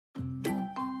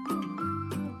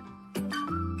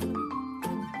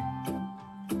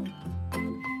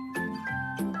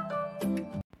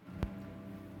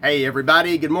Hey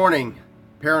everybody, good morning.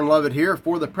 Perrin Lovett here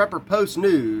for the Prepper Post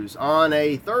News on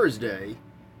a Thursday,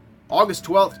 August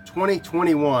 12th,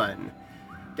 2021.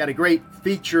 Got a great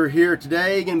feature here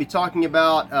today. Going to be talking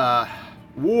about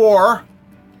war,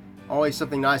 always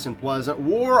something nice and pleasant.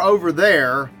 War over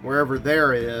there, wherever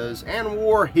there is, and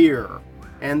war here,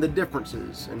 and the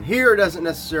differences. And here doesn't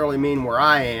necessarily mean where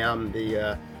I am,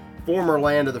 the former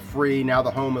land of the free, now the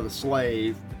home of the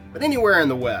slave, but anywhere in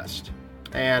the West.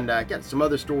 And got some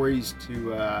other stories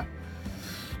to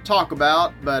talk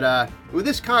about, but with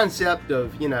this concept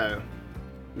of,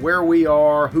 where we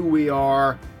are, who we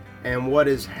are, and what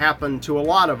has happened to a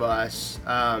lot of us,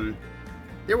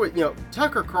 there was,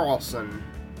 Tucker Carlson,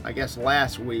 I guess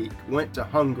last week, went to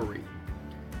Hungary,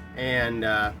 and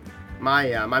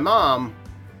my mom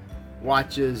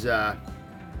watches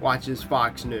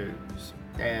Fox News,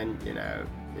 and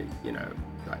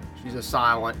she's a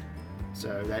silent,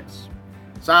 so that's.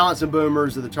 Silence and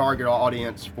boomers are the target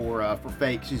audience for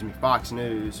Fox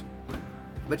News.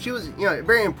 But she was,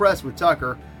 very impressed with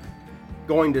Tucker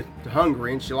going to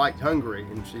Hungary, and she liked Hungary,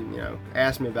 and she,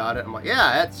 asked me about it. I'm like,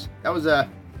 yeah, that was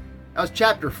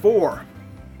chapter 4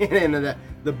 in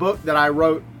the book that I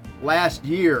wrote last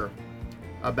year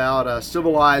about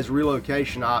civilized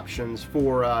relocation options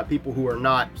for people who are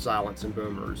not silence and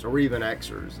boomers, or even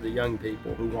Xers, the young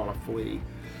people who want to flee.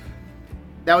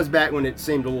 That was back when it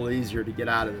seemed a little easier to get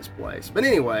out of this place. But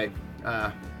anyway,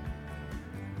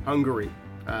 Hungary.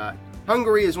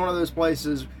 Hungary is one of those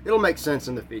places, it'll make sense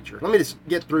in the feature. Let me just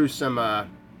get through some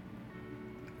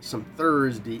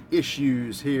Thursday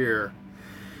issues here.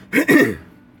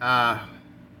 I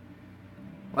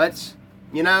got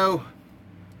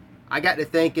to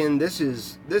thinking, this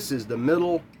is the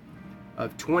middle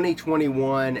of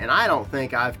 2021, and I don't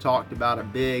think I've talked about a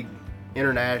big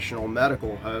international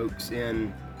medical hoax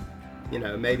in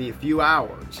maybe a few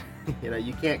hours.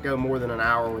 You can't go more than an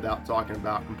hour without talking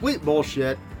about complete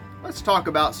bullshit. Let's talk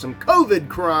about some COVID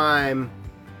crime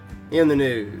in the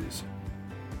news.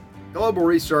 Global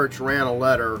Research ran a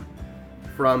letter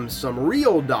from some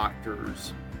real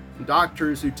doctors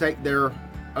who take their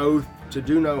oath to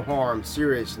do no harm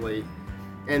seriously,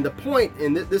 and the point,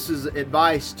 and this is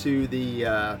advice to the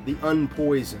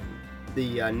unpoisoned,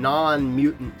 the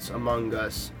non-mutants among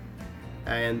us,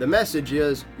 and the message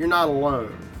is, you're not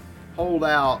alone. Hold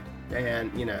out,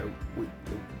 and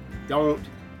don't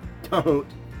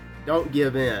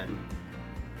give in.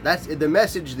 That's the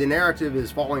message. The narrative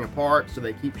is falling apart, so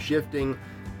they keep shifting.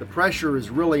 The pressure is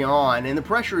really on, and the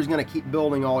pressure is going to keep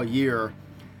building all year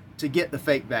to get the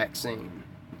fake vaccine,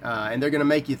 and they're going to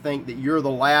make you think that you're the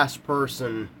last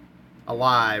person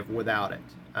alive without it.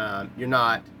 You're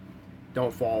not.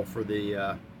 Don't fall for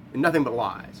the nothing but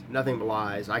lies. Nothing but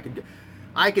lies. I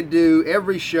could do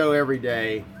every show every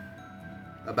day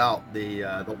about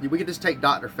we could just take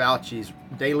Dr. Fauci's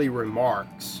daily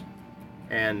remarks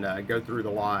and go through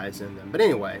the lies in them. But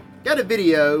anyway, got a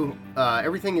video.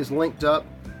 Everything is linked up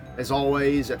as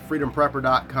always at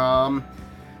freedomprepper.com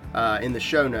in the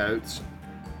show notes.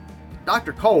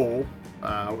 Dr. Cole,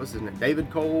 what's his name? David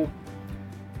Cole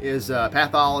is a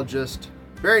pathologist.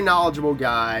 Very knowledgeable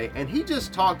guy, and he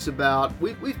just talks about,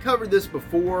 we've covered this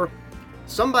before.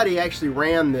 Somebody actually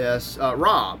ran this,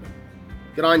 Rob.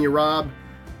 Good on you, Rob.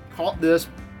 Caught this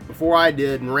before I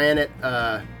did and ran it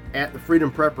at the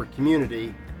Freedom Prepper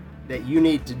community that you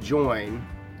need to join.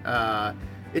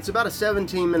 It's about a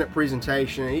 17-minute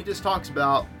presentation, and he just talks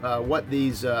about what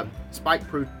these spike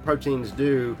proteins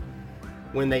do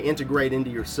when they integrate into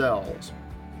your cells.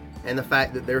 And the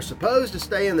fact that they're supposed to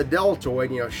stay in the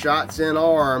deltoid, shots in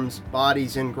arms,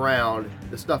 bodies in ground.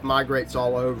 The stuff migrates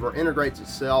all over, integrates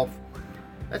itself.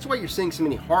 That's why you're seeing so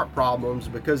many heart problems,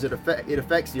 because it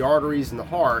affects the arteries in the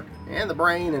heart and the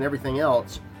brain and everything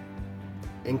else,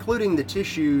 including the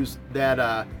tissues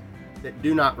that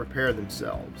do not repair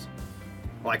themselves,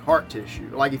 like heart tissue.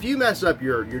 Like if you mess up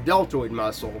your deltoid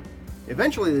muscle,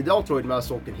 eventually the deltoid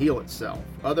muscle can heal itself.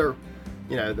 Other,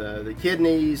 the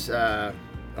kidneys.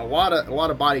 A lot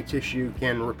of body tissue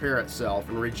can repair itself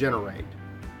and regenerate.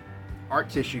 Heart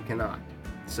tissue cannot.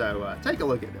 So take a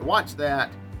look at it. Watch that.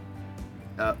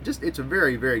 It's a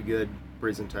very, very good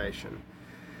presentation.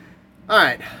 All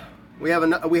right, we have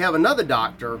another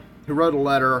doctor who wrote a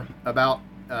letter about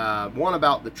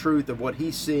about the truth of what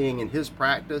he's seeing in his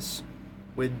practice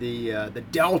with the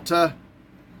Delta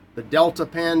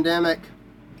pandemic,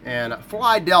 and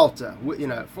fly Delta.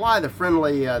 Fly the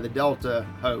friendly the Delta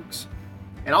hoax.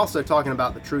 And also talking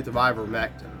about the truth of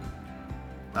ivermectin.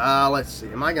 Let's see.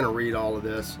 Am I going to read all of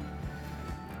this?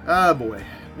 Oh boy.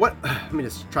 Let me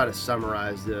just try to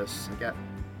summarize this. I got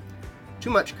too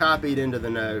much copied into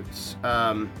the notes.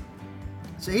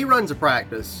 So he runs a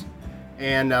practice,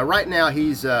 and right now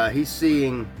he's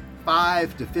seeing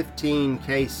 5 to 15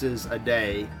 cases a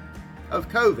day of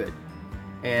COVID,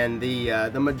 and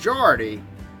the majority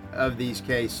of these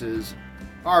cases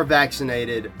are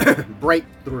vaccinated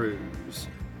breakthroughs.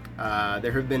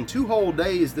 There have been 2 whole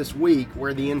days this week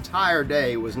where the entire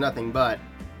day was nothing but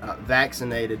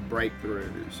vaccinated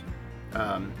breakthroughs.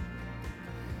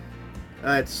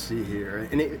 Let's see here,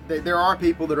 and there are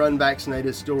people that are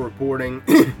unvaccinated still reporting.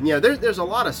 There's a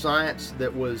lot of science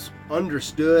that was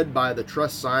understood by the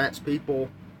trust science people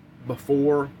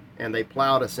before, and they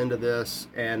plowed us into this.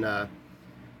 And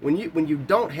when you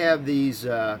don't have these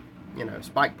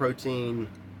spike protein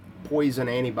poison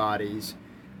antibodies,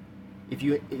 if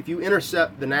you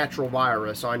intercept the natural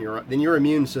virus then your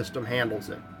immune system handles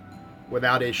it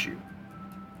without issue.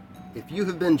 If you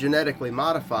have been genetically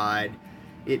modified,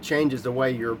 it changes the way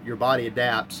your body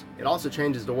adapts. It also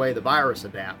changes the way the virus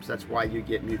adapts. That's why you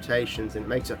get mutations, and it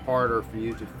makes it harder for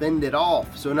you to fend it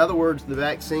off. So in other words, the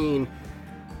vaccine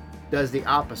does the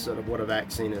opposite of what a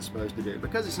vaccine is supposed to do,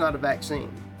 because it's not a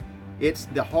vaccine. It's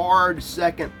the hard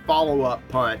second follow-up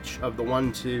punch of the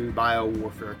 1-2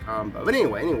 biowarfare combo. But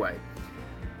anyway,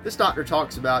 this doctor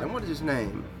talks about, and what is his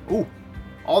name? Ooh,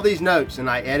 all these notes, and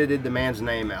I edited the man's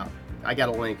name out. I got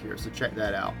a link here, so check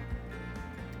that out.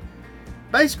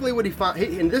 Basically what he finds,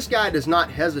 and this guy does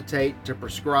not hesitate to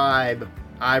prescribe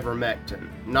ivermectin,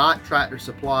 not Tractor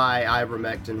Supply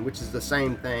ivermectin, which is the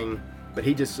same thing, but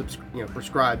he just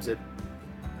prescribes it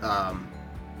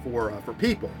for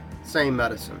people, same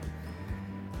medicine.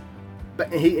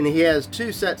 But he has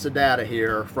 2 sets of data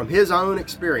here from his own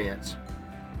experience.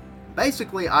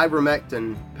 Basically,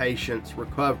 ivermectin patients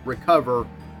recover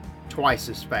twice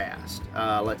as fast.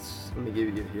 Let me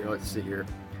give you here. Let's see here.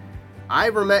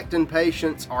 Ivermectin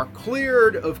patients are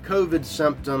cleared of COVID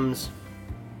symptoms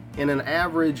in an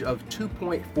average of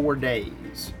 2.4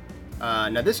 days.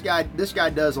 Now this guy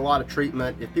does a lot of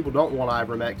treatment. If people don't want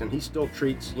ivermectin, he still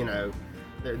treats.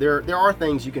 There are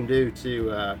things you can do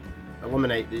to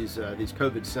eliminate these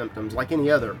COVID symptoms, like any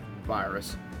other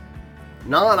virus.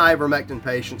 Non-ivermectin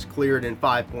patients cleared in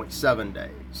 5.7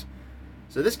 days.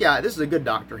 So this is a good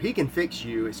doctor. He can fix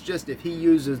you. It's just if he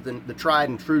uses the tried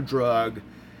and true drug,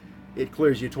 it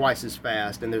clears you twice as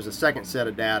fast. And there's a second set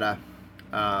of data.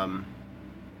 Let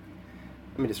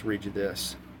me just read you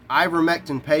this.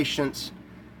 Ivermectin patients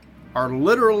are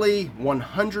literally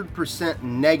 100%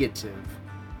 negative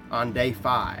on day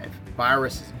 5.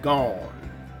 Virus is gone.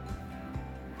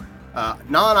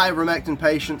 Non-ivermectin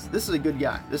patients, this is a good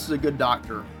guy. This is a good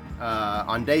doctor.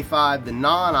 On day 5, the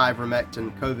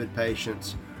non-ivermectin COVID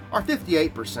patients are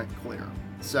 58% clear.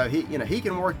 So he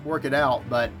can work it out,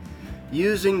 but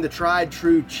using the tried,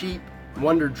 true, cheap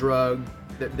wonder drug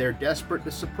that they're desperate to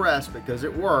suppress because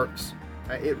it works,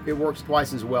 it works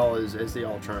twice as well as the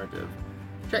alternative.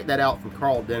 Check that out from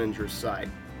Carl Denninger's site.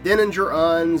 Denninger,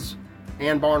 Unz,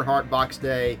 Ann Barnhart, Box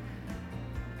Day.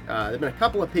 There have been a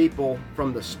couple of people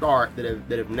from the start that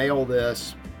have nailed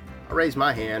this. I raised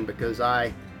my hand because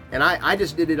I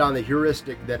just did it on the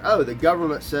heuristic that, the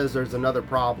government says there's another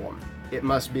problem. It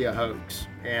must be a hoax.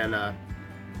 And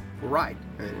we're right.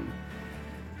 And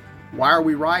why are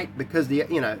we right? Because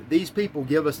these people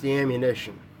give us the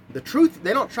ammunition. The truth,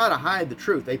 they don't try to hide the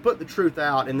truth. They put the truth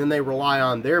out, and then they rely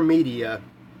on their media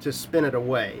to spin it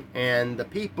away. And the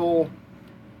people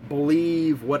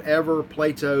believe whatever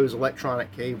Plato's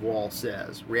electronic cave wall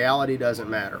says. Reality doesn't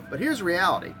matter. But here's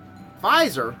reality.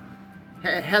 Pfizer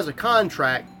has a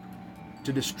contract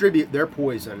to distribute their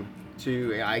poison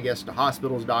to, I guess, to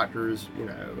hospitals, doctors,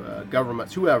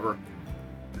 governments, whoever.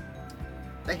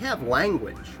 They have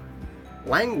language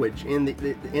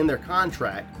in their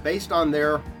contract based on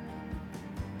their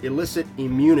illicit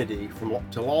immunity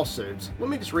to lawsuits. Let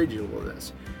me just read you a little of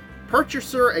this.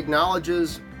 Purchaser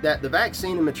acknowledges that the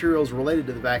vaccine and materials related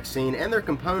to the vaccine and their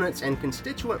components and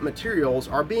constituent materials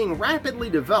are being rapidly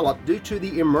developed due to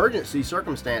the emergency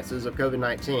circumstances of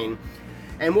COVID-19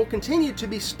 and will continue to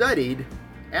be studied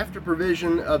after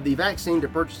provision of the vaccine to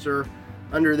purchaser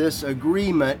under this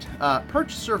agreement.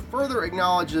 Purchaser further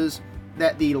acknowledges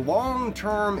that the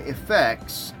long-term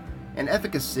effects and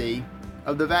efficacy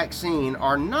of the vaccine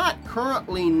are not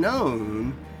currently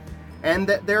known, and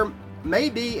that there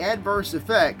may be adverse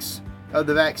effects of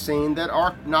the vaccine that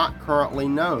are not currently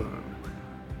known.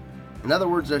 In other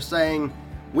words, they're saying,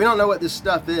 we don't know what this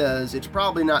stuff is, it's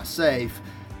probably not safe,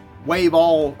 waive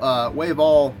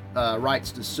all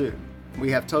rights to sue.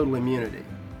 We have total immunity.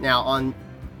 Now, on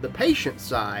the patient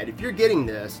side, if you're getting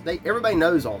this, everybody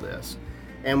knows all this.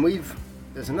 And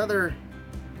there's another,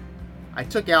 I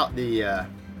took out the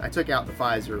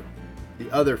Pfizer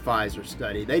the other Pfizer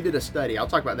study. They did a study. I'll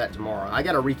talk about that tomorrow. I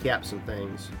got to recap some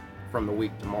things from the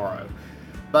week tomorrow.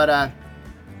 But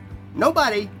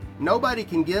nobody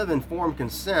can give informed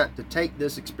consent to take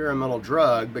this experimental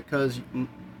drug because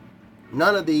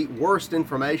none of the worst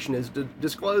information is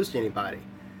disclosed to anybody.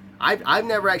 I've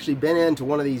never actually been into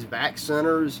one of these vac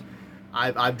centers.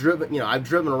 I've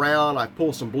driven around. I've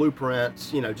pulled some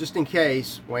blueprints, just in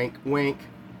case. Wink, wink.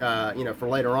 For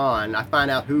later on, I find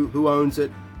out who owns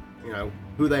it,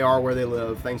 who they are, where they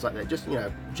live, things like that. Just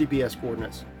GPS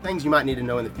coordinates, things you might need to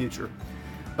know in the future.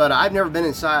 But I've never been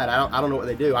inside. I don't know what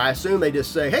they do. I assume they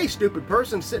just say, "Hey, stupid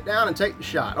person, sit down and take the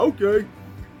shot." Okay.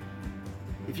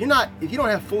 If you don't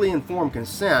have fully informed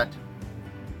consent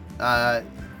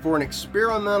for an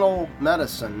experimental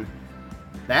medicine,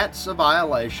 that's a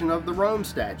violation of the Rome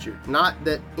Statute. Not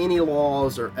that any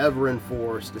laws are ever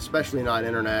enforced, especially not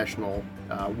international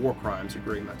war crimes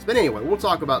agreements. But anyway, we'll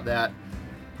talk about that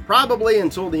probably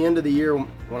until the end of the year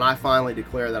when I finally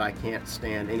declare that I can't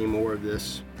stand any more of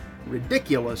this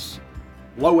ridiculous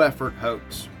low-effort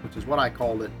hoax, which is what I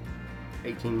called it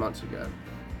 18 months ago.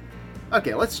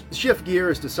 Okay, let's shift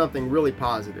gears to something really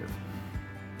positive.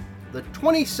 The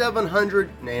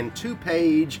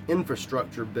 2,702-page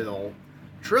infrastructure bill,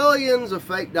 trillions of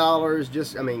fake dollars,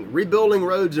 rebuilding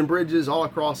roads and bridges all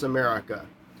across America.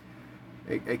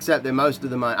 Except that most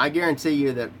of the money, I guarantee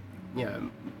you that,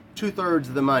 2/3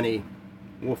 of the money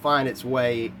will find its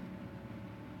way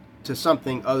to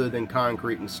something other than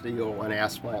concrete and steel and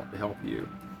asphalt to help you.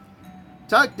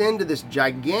 Tucked into this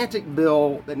gigantic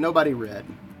bill that nobody read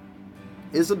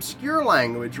is obscure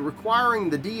language requiring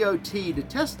the DOT to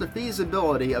test the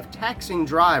feasibility of taxing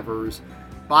drivers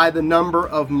by the number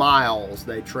of miles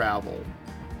they travel.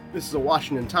 This is a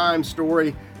Washington Times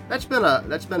story. That's been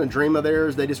a dream of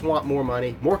theirs. They just want more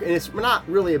money. And it's not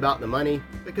really about the money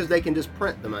because they can just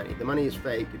print the money. The money is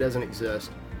fake. It doesn't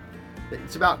exist.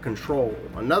 It's about control.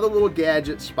 Another little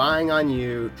gadget spying on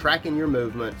you, tracking your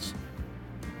movements.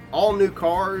 All new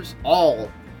cars,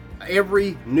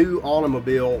 every new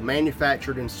automobile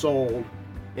manufactured and sold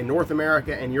in North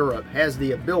America and Europe has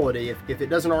the ability, if it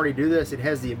doesn't already do this, it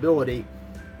has the ability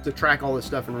to track all this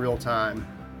stuff in real time.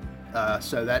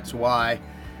 So that's why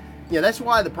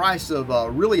the price of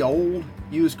really old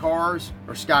used cars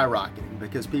are skyrocketing,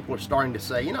 because people are starting to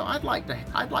say, I'd like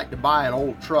to buy an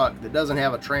old truck that doesn't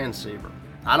have a transceiver.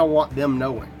 I don't want them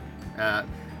knowing.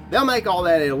 They'll make all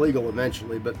that illegal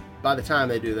eventually, but by the time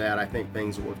they do that, I think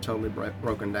things will have totally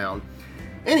broken down.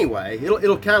 Anyway,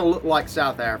 it'll kind of look like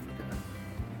South Africa.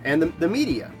 And the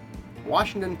media,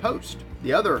 Washington Post,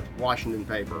 the other Washington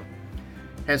paper,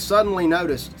 has suddenly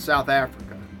noticed South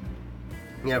Africa.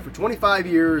 For 25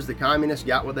 years, the communists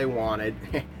got what they wanted,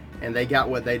 and they got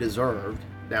what they deserved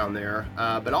down there.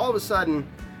 But all of a sudden,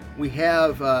 we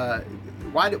have,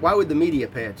 why would the media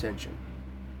pay attention?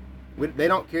 They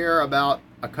don't care about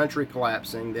a country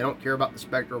collapsing. They don't care about the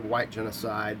specter of white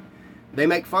genocide. They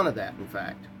make fun of that, in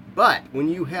fact. But when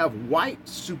you have white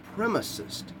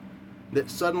supremacists that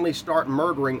suddenly start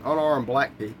murdering unarmed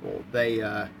black people, they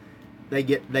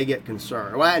get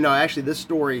concerned. Well, no, actually, this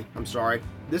story,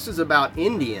 this is about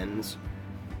Indians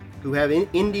who have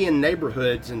Indian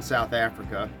neighborhoods in South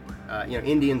Africa,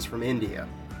 Indians from India.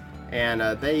 And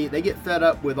they get fed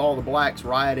up with all the blacks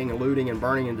rioting and looting and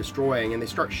burning and destroying, and they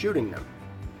start shooting them.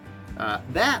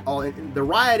 The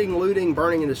rioting, looting,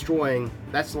 burning, and destroying,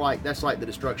 that's like the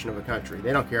destruction of a country.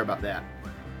 They don't care about that.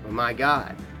 But my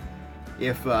God,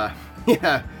 if the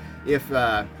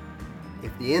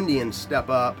Indians step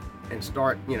up and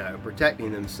start,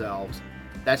 protecting themselves,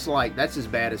 that's as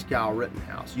bad as Kyle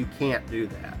Rittenhouse. You can't do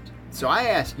that. So I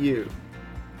ask you,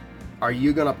 are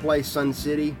you going to play Sun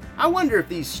City? I wonder if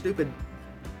these stupid,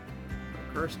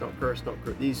 don't curse,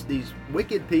 these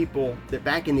wicked people that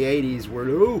back in the 80s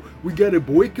were, we got to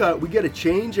boycott, we got to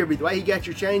change everything. Well, you got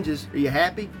your changes. Are you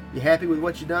happy? You happy with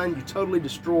what you've done? You totally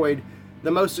destroyed the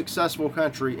most successful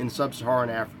country in sub-Saharan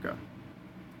Africa.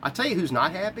 I tell you who's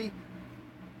not happy?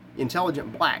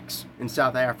 Intelligent blacks in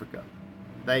South Africa.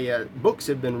 Books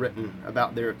have been written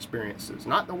about their experiences.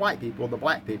 Not the white people, the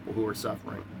black people who are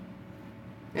suffering.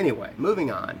 Anyway,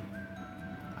 moving on.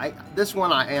 I did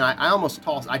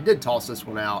toss this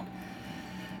one out.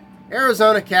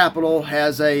 Arizona Capitol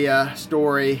has a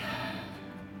story.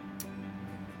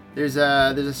 There's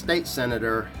a state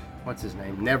senator, what's his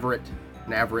name? Navarrete,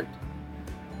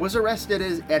 was arrested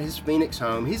at his Phoenix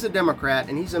home. He's a Democrat,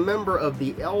 and he's a member of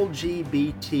the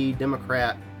LGBT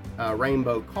Democrat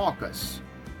Rainbow Caucus.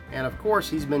 And of course,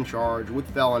 he's been charged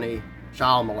with felony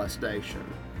child molestation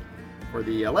for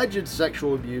the alleged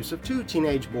sexual abuse of two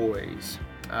teenage boys.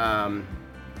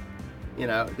 You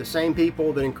know, the same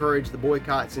people that encouraged the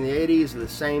boycotts in the 80s are the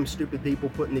same stupid people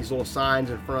putting these little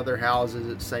signs in front of their houses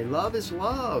that say, love is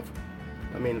love.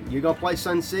 I mean, you gonna play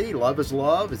Sun City? Love is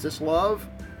love? Is this love?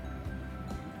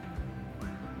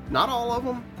 Not all of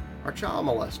them are child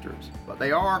molesters, but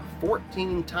they are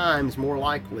 14 times more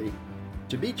likely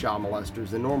to be child molesters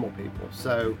than normal people.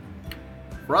 So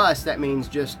for us, that means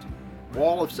just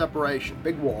wall of separation,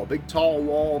 big wall, big tall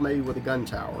wall, maybe with a gun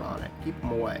tower on it. Keep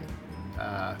them away.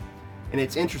 And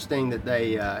it's interesting that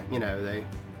they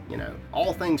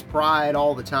all things pride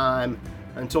all the time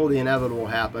until the inevitable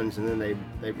happens, and then they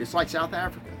it's like South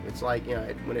Africa. It's like, you know,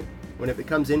 when it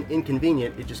becomes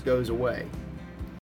inconvenient, it just goes away.